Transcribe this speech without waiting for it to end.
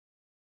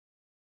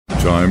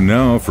Time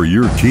now for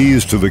your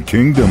keys to the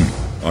kingdom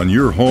on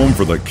your home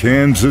for the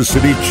Kansas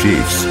City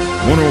Chiefs.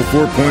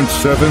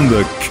 104.7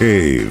 The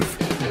Cave.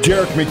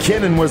 Jerick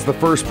McKinnon was the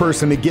first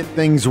person to get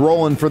things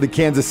rolling for the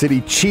Kansas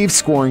City Chiefs,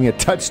 scoring a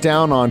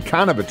touchdown on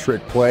kind of a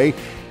trick play.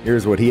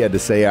 Here's what he had to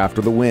say after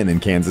the win in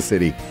Kansas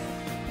City.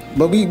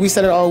 But we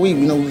said it all week.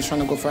 We were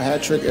trying to go for a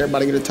hat trick,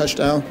 everybody get a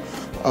touchdown.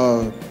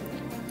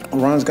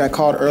 Runs got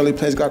called early,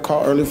 plays got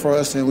called early for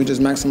us, and we just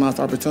maximized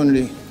the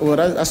opportunity. Well,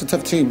 that's a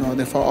tough team.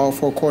 They fought all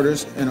 4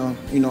 quarters, and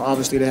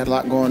obviously they had a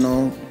lot going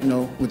on,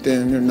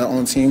 within their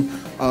own team.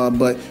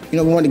 But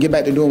we wanted to get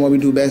back to doing what we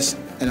do best,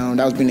 and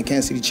that was being the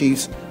Kansas City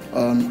Chiefs.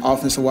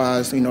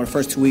 Offensive-wise, the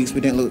first 2 weeks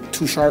we didn't look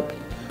too sharp,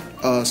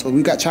 so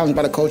we got challenged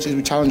by the coaches.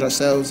 We challenged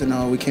ourselves,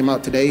 and we came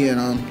out today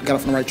and got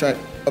off on the right track.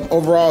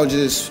 Overall,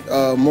 just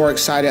more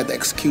excited at the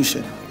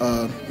execution.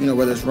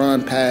 Whether it's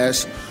run,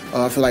 pass,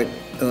 I feel like.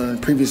 In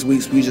previous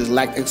weeks, we just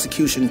lacked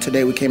execution.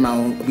 Today, we came out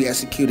and we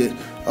executed,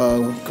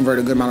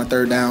 converted a good amount of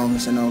third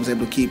downs, and was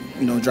able to keep,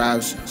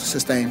 drives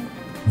sustained.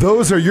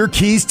 Those are your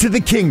keys to the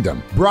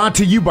kingdom. Brought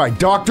to you by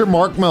Dr.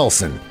 Mark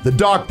Melson, the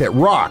doc that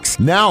rocks,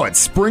 now at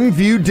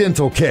Springview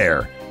Dental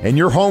Care. And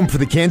your home for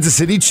the Kansas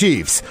City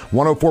Chiefs,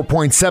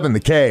 104.7 The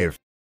Cave.